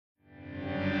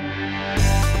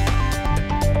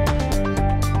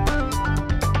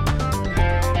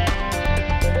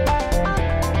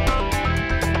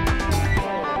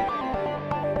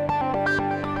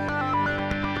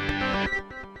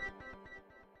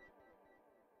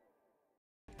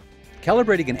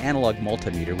Calibrating an analog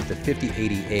multimeter with the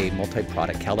 5080A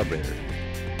Multi-Product Calibrator.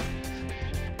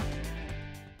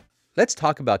 Let's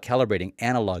talk about calibrating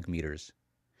analog meters.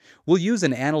 We'll use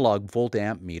an analog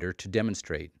volt-amp meter to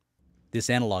demonstrate. This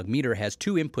analog meter has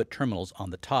two input terminals on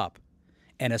the top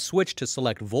and a switch to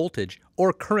select voltage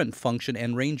or current function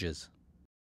and ranges.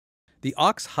 The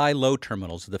aux high-low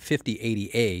terminals of the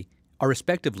 5080A are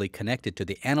respectively connected to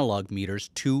the analog meter's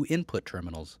two input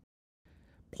terminals.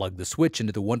 Plug the switch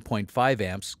into the 1.5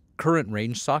 amps current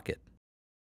range socket.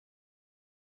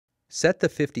 Set the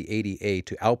 5080A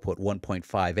to output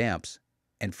 1.5 amps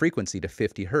and frequency to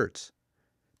 50 Hz.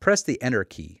 Press the Enter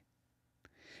key.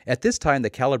 At this time, the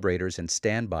calibrator is in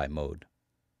standby mode.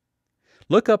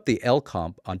 Look up the L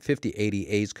comp on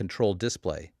 5080A's control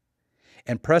display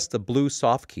and press the blue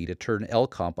soft key to turn L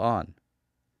comp on.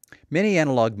 Many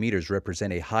analog meters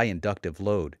represent a high inductive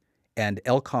load, and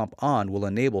L comp on will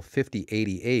enable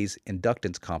 5080A's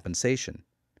inductance compensation.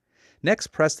 Next,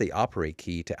 press the Operate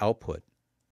key to output.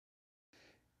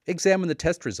 Examine the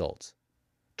test results.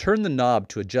 Turn the knob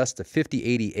to adjust the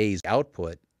 5080A's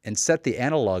output and set the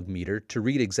analog meter to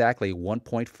read exactly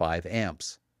 1.5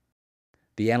 amps.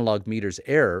 The analog meter's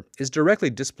error is directly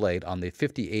displayed on the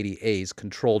 5080A's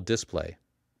control display.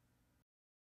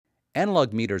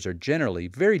 Analog meters are generally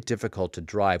very difficult to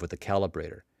drive with a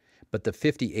calibrator, but the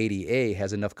 5080A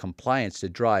has enough compliance to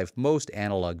drive most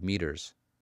analog meters.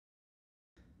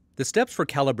 The steps for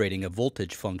calibrating a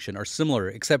voltage function are similar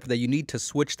except that you need to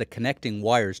switch the connecting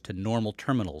wires to normal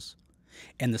terminals,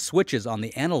 and the switches on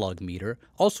the analog meter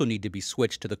also need to be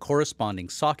switched to the corresponding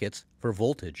sockets for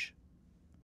voltage.